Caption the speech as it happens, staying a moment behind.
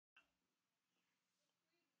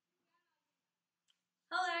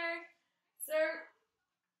So,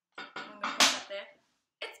 I'm gonna put that there.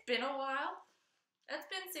 It's been a while. It's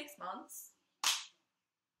been 6 months.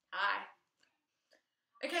 Hi.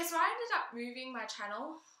 Okay, so I ended up moving my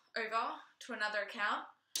channel over to another account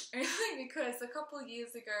only because a couple of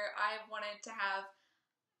years ago I wanted to have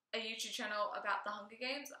a YouTube channel about the Hunger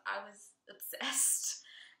Games. I was obsessed.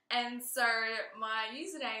 And so my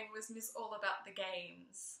username was Miss All About the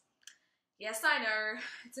Games. Yes, I know,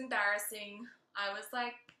 it's embarrassing. I was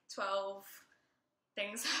like 12,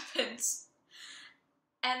 things happened.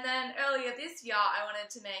 And then earlier this year I wanted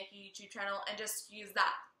to make a YouTube channel and just use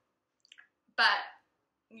that. But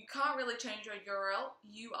you can't really change your URL,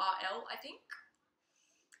 I think.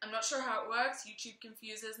 I'm not sure how it works, YouTube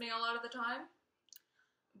confuses me a lot of the time.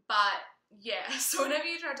 But yeah, so whenever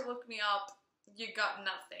you try to look me up, you got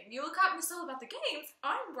nothing. You look up Miss All About the Games,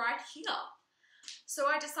 I'm right here. So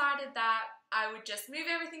I decided that I would just move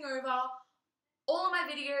everything over. All of my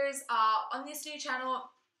videos are on this new channel.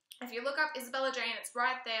 If you look up Isabella Jane, it's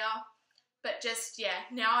right there. But just, yeah,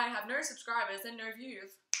 now I have no subscribers and no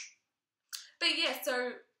views. But yeah,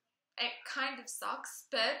 so it kind of sucks,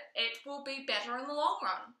 but it will be better in the long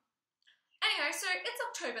run. Anyway, so it's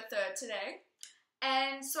October 3rd today.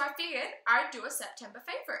 And so I figured I'd do a September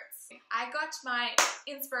favourites. I got my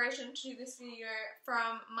inspiration to do this video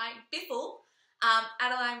from my biffle,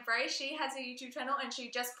 Adeline Brae. She has a YouTube channel and she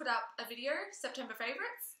just put up a video, September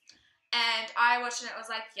favourites. And I watched it and it was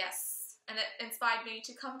like, yes. And it inspired me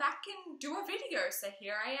to come back and do a video. So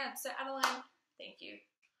here I am. So Adeline, thank you.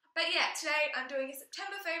 But yeah, today I'm doing a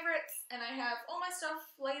September favourites and I have all my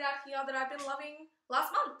stuff laid out here that I've been loving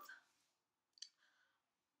last month.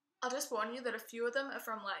 I'll just warn you that a few of them are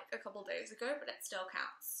from like a couple days ago, but it still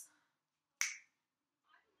counts.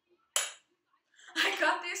 I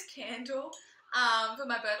got this candle for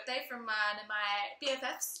my birthday from one of my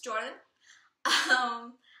BFFs, Jordan.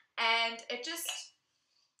 And it just,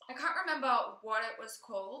 I can't remember what it was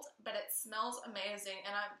called, but it smells amazing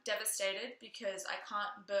and I'm devastated because I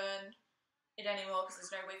can't burn it anymore because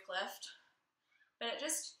there's no wick left. But it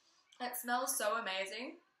smells so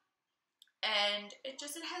amazing. And it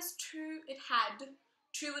had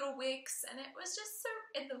two little wicks and it was just so,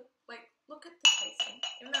 look at the casing.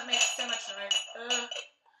 Even though it makes so much noise.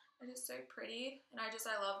 It is so pretty and I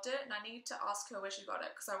loved it and I need to ask her where she got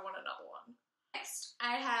it because I want another one. Next,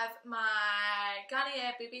 I have my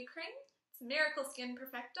Garnier BB cream. It's Miracle Skin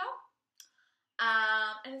Perfector.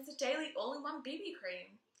 And it's a daily all-in-one BB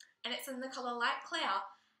cream. And it's in the colour Light Clear.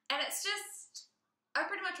 And it's just, I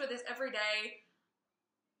pretty much wear this every day.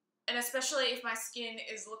 And especially if my skin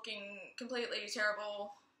is looking completely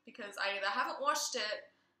terrible because I either haven't washed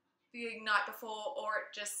it the night before or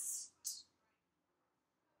it just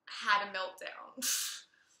had a meltdown.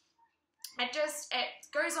 It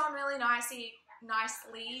goes on really nicely.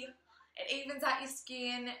 It evens out your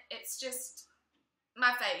skin. It's just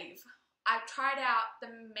my fave. I've tried out the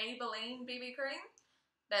Maybelline BB cream,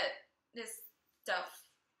 but this stuff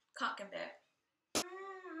can't compare.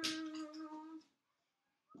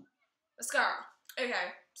 Mascara.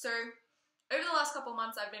 Okay, so over the last couple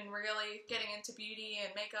months I've been really getting into beauty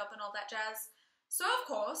and makeup and all that jazz. So of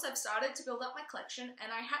course I've started to build up my collection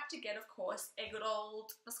and I had to get, of course, a good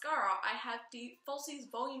old mascara. I have the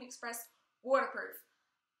Falsies Volume Express Waterproof.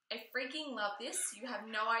 I freaking love this. You have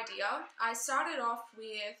no idea. I started off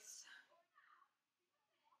with,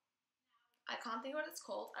 I can't think what it's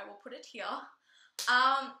called. I will put it here.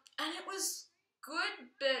 And it was good,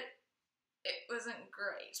 but it wasn't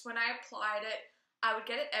great. When I applied it, I would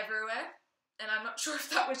get it everywhere, and I'm not sure if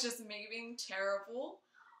that was just me being terrible,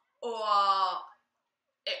 or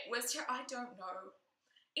it was I don't know.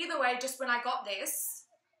 Either way, just when I got this,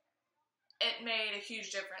 it made a huge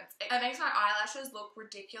difference. It makes my eyelashes look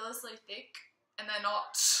ridiculously thick, and they're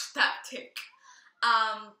not that thick.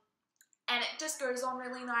 And it just goes on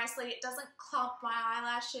really nicely. It doesn't clump my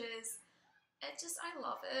eyelashes. I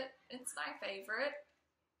love it. It's my favourite.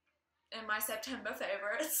 In my September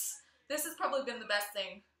favourites. This has probably been the best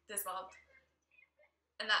thing this month.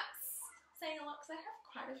 And that's saying a lot because I have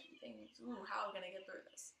quite a few things. Ooh, how am I going to get through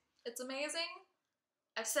this? It's amazing.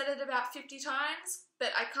 I've said it about 50 times,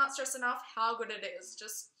 but I can't stress enough how good it is.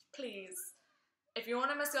 Just please, if you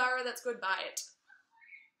want a mascara that's good, buy it.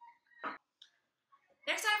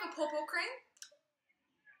 Next I have a purple cream.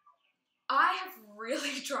 I have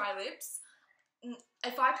really dry lips.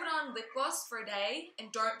 If I put on lip gloss for a day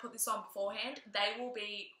and don't put this on beforehand, they will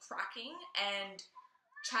be cracking and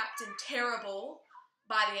chapped and terrible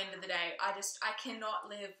by the end of the day. I cannot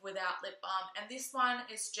live without lip balm. And this one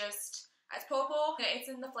is just, it's purple. It's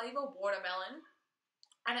in the flavour watermelon.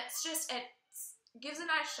 And it's gives a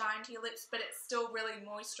nice shine to your lips, but it still really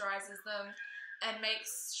moisturizes them and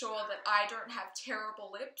makes sure that I don't have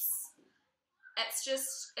terrible lips.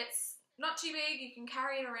 It's not too big, you can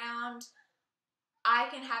carry it around. I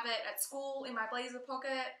can have it at school in my blazer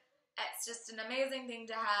pocket. It's just an amazing thing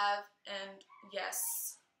to have, and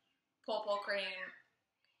yes, pawpaw cream.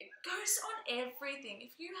 It goes on everything.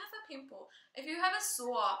 If you have a pimple, if you have a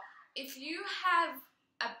sore, if you have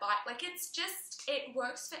a bite, like it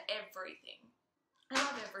works for everything. I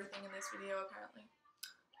love everything in this video apparently.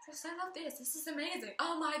 So I love this. This is amazing.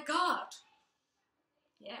 Oh my god.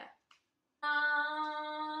 Yeah.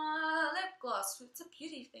 Lip gloss. It's a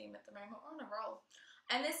beauty theme at the moment. We're on a roll.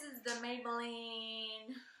 And this is the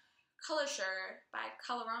Maybelline Color Show by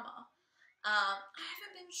Colorama. I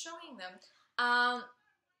haven't been showing them.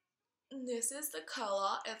 This is the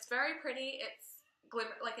color. It's very pretty. It's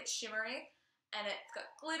glitter, like it's shimmery, and it's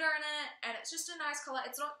got glitter in it, and it's just a nice color.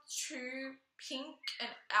 It's not too pink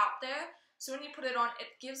and out there, so when you put it on,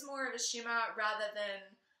 it gives more of a shimmer rather than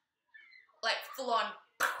like full on.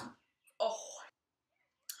 Oh.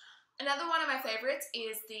 Another one of my favorites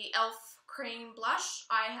is the e.l.f. cream blush.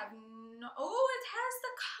 I have no. Oh, it has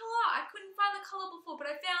the color. I couldn't find the color before,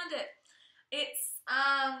 but I found it. It's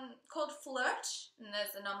called Flirt, and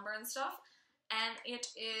there's a number and stuff, and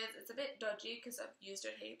it's a bit dodgy because I've used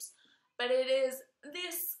it heaps, but it is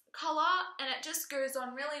this colour, and it just goes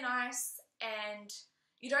on really nice, and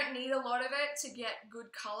you don't need a lot of it to get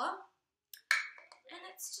good colour, and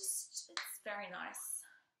it's very nice.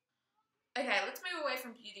 Okay, let's move away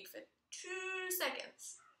from beauty for 2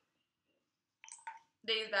 seconds.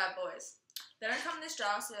 These bad boys. They don't come in this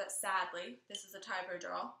jar, so sadly, this is a typo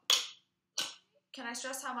jar. Can I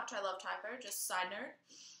stress how much I love typo? Just side note.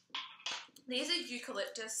 These are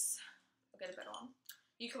eucalyptus. I'll get a better one.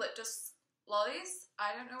 Eucalyptus lollies.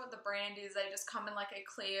 I don't know what the brand is. They just come in like a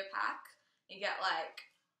clear pack. You get like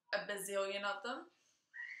a bazillion of them.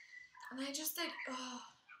 And they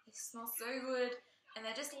smell so good. And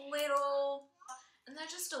they're just little. And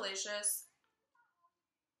they're just delicious.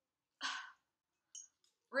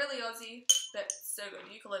 Really Aussie, but so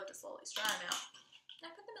good. Eucalyptus lollies. Try them out. I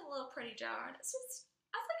put them in a little pretty jar, and it's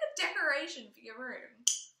like a decoration for your room.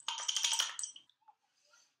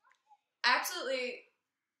 I absolutely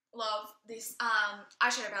love this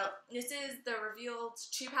eyeshadow palette. This is the Revealed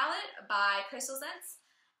 2 palette by Coastal Scents,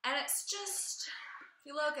 and it's just, if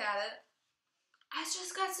you look at it, it's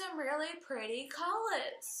just got some really pretty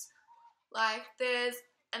colours. Like, there's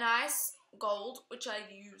a nice gold, which I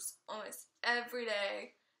use almost every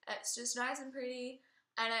day. It's just nice and pretty.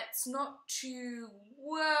 And it's not too,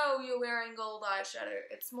 whoa, you're wearing gold eyeshadow.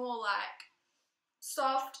 It's more like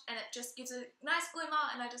soft, and it just gives a nice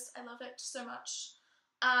glimmer, and I love it so much.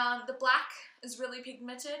 The black is really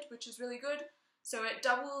pigmented, which is really good. So it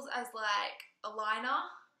doubles as like a liner.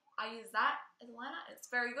 I use that as a liner. It's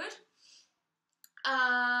very good.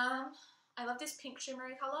 I love this pink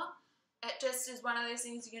shimmery colour. It just is one of those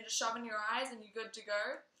things you can just shove in your eyes and you're good to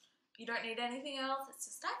go. You don't need anything else. It's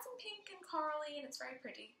just nice and pink and corally, and it's very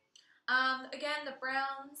pretty. Again, the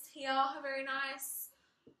browns here are very nice.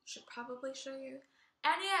 Should probably show you.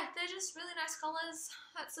 And yeah, they're just really nice colours.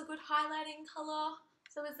 That's a good highlighting colour.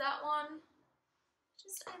 So is that one.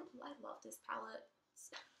 I love this palette.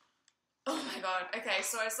 Oh my god. Okay,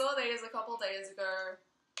 so I saw these a couple days ago.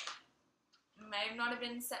 May not have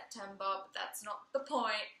been September, but that's not the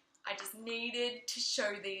point. I just needed to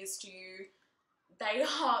show these to you. They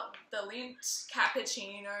are the Lindt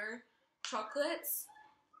Cappuccino chocolates.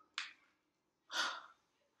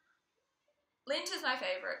 Lindt is my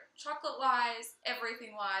favourite. Chocolate-wise,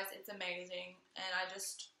 everything-wise, it's amazing. And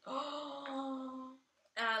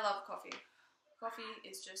and I love coffee. Coffee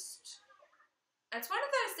is just, it's one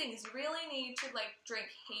of those things you really need to like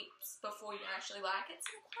drink heaps before you actually like it. It's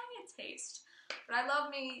an acquired taste. But I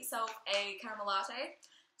love myself a caramel latte.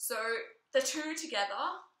 So the two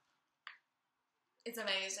together, it's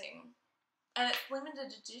amazing. And it's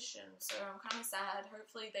limited edition, so I'm kind of sad.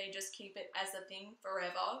 Hopefully they just keep it as a thing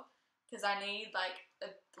forever, because I need like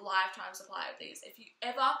a lifetime supply of these. If you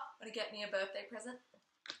ever want to get me a birthday present,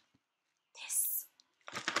 this.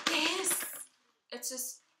 It's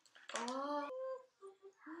just, oh.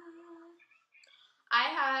 I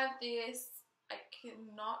have this, I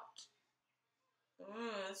cannot,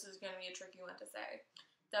 this is going to be a tricky one to say.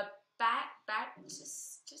 The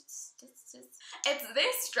it's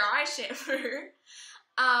this dry shampoo,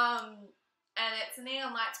 and it's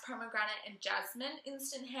Neon Lights Pomegranate and Jasmine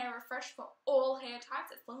Instant Hair Refresh for all hair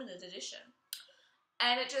types. It's limited edition,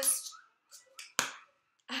 and it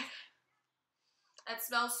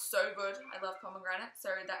smells so good. I love pomegranate, so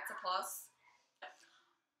that's a plus.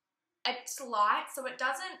 It's light, so it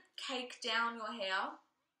doesn't cake down your hair.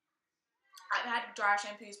 I've had dry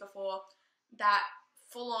shampoos before that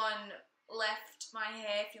full on left my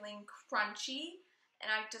hair feeling crunchy,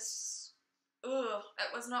 and I just, ugh,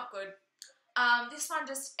 it was not good. This one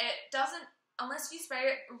just, it doesn't, unless you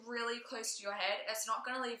spray it really close to your head, it's not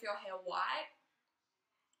going to leave your hair white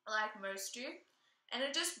like most do. And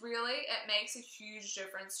it just really, it makes a huge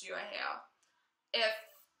difference to your hair. If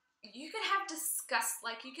you could have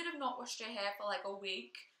like you could have not washed your hair for like a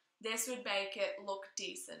week, this would make it look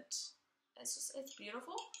decent. It's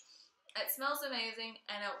beautiful. It smells amazing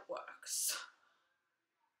and it works.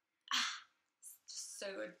 It's just so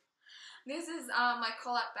good. This is my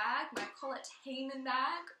Colette bag, my Colette Heyman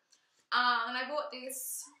bag. And I bought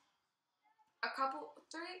this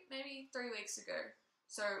maybe 3 weeks ago.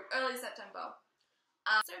 So early September.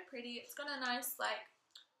 So pretty. It's got a nice like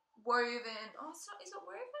woven. Oh, it's not. Is it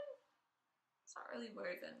woven? It's not really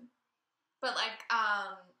woven, but like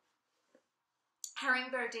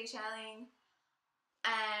herringbone detailing,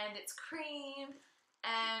 and it's cream,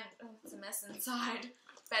 and it's a mess inside,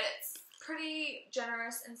 but it's pretty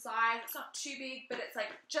generous inside. It's not too big, but it's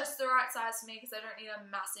like just the right size for me because I don't need a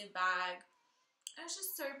massive bag. And it's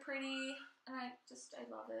just so pretty, and I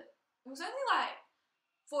love it. It was only like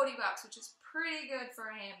 $40, which is pretty good for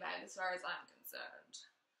a handbag as far as I'm concerned.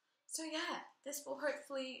 So yeah, this will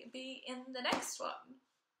hopefully be in the next one.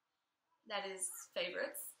 That is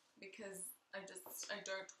favorites, because I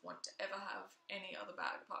don't want to ever have any other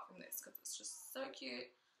bag apart from this because it's just so cute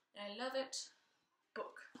and I love it.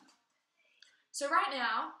 Book. So right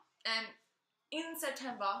now, and in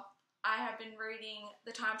September, I have been reading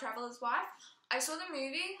The Time Traveler's Wife. I saw the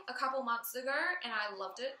movie a couple months ago and I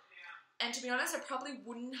loved it. And to be honest, I probably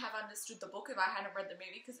wouldn't have understood the book if I hadn't read the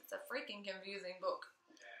movie because it's a freaking confusing book.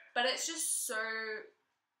 But it's just so,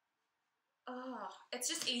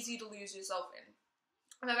 it's just easy to lose yourself in.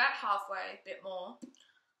 I'm about halfway, a bit more,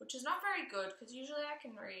 which is not very good because usually I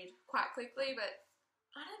can read quite quickly, but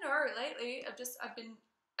I don't know, lately I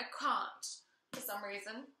can't for some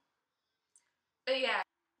reason. But yeah,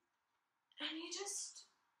 and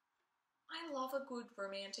I love a good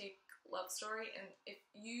romantic love story, and if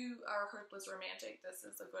you are a hopeless romantic, this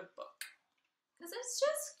is a good book. Because it's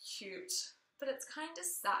just cute. But it's kind of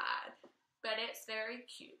sad, but it's very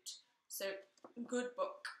cute. So, good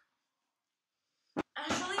book.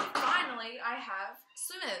 Actually, finally, I have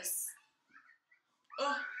swimmers.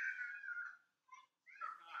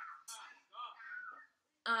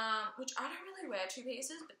 Which I don't really wear two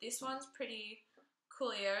pieces, but this one's pretty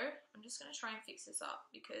coolio. I'm just going to try and fix this up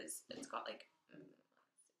because it's got like...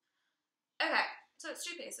 Okay, so it's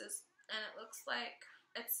two pieces, and it looks like...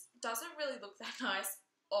 It doesn't really look that nice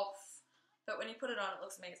off. But when you put it on, it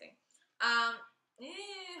looks amazing.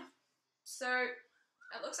 Yeah. So,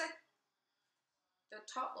 it looks like, the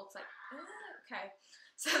top looks like, okay.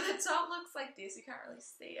 So the top looks like this, you can't really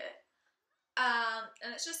see it.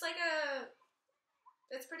 And it's just like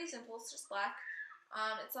it's pretty simple, it's just black.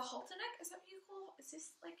 It's a halter neck, is that what you call, is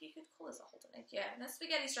this like, you could call this a halter neck, yeah. And a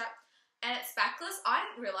spaghetti strap, and it's backless. I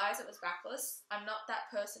didn't realise it was backless. I'm not that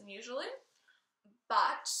person usually.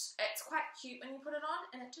 But it's quite cute when you put it on,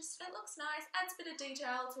 and it looks nice, adds a bit of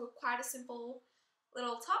detail to quite a simple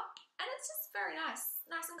little top, and it's just very nice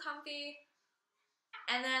and comfy.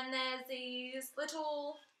 And then there's these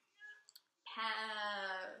little,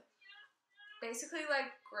 basically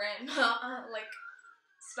like grandma, like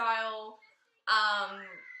style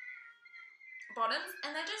bottoms,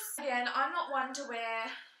 and they're just, again, I'm not one to wear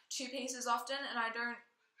two pieces often, and I don't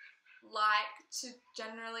like to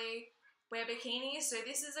generally wear bikinis, so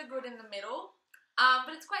this is a good in the middle,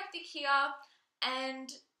 but it's quite thick here, and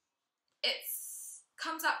it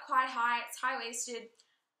comes up quite high, it's high-waisted,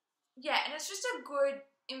 yeah, and it's just a good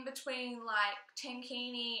in-between like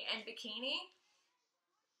tankini and bikini.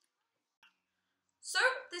 So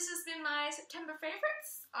this has been my September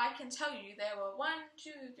favourites. I can tell you there were 1,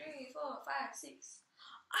 2, 3, 4, 5, 6.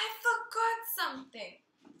 I forgot something.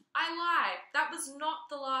 I lied. That was not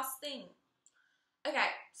the last thing.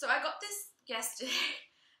 Okay, so I got this yesterday,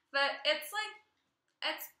 but it's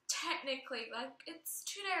technically, like, it's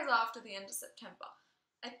 2 days after the end of September.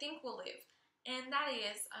 I think we'll live. And that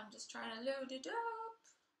is, I'm just trying to load it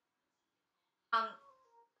up.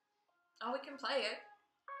 Oh, we can play it.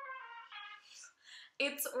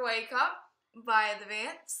 It's Wake Up by the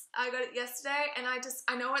Vamps. I got it yesterday, and I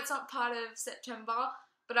know it's not part of September,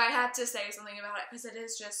 but I had to say something about it because it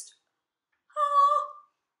is just,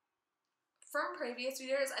 from previous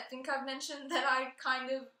videos, I think I've mentioned that I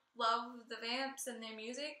kind of love the Vamps and their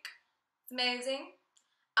music. It's amazing.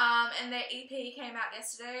 And their EP came out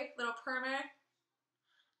yesterday, little promo.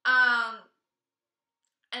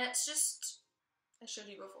 And it's just, I showed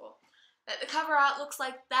you before, that the cover art looks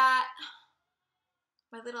like that.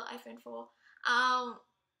 My little iPhone 4.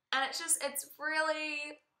 And it's just, it's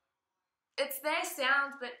really, it's their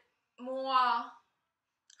sound, but more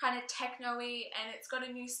kind of techno-y, and it's got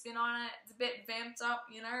a new spin on it. It's a bit vamped up,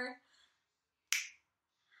 you know?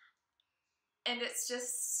 And it's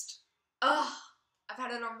just, ugh. I've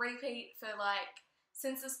had it on repeat for like,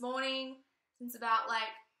 since this morning, since about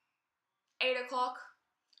like 8 o'clock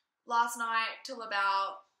last night till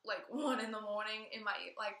about like 1 in the morning in my,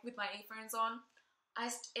 like with my earphones on.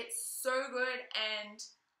 It's so good, and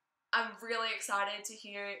I'm really excited to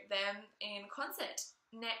hear them in concert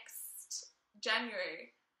next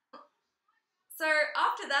January. So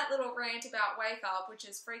after that little rant about Wake Up, which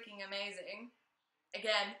is freaking amazing,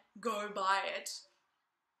 again, go buy it.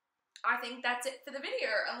 I think that's it for the video,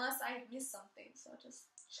 unless I missed something, so I'll just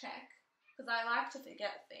check, because I like to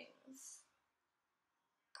forget things.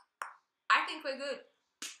 I think we're good.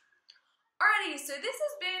 Alrighty, so this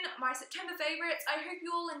has been my September favourites. I hope you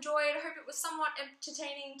all enjoyed. I hope it was somewhat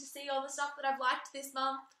entertaining to see all the stuff that I've liked this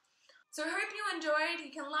month. So I hope you enjoyed. You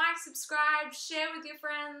can like, subscribe, share with your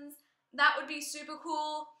friends. That would be super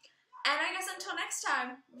cool. And I guess until next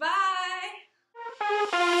time, bye!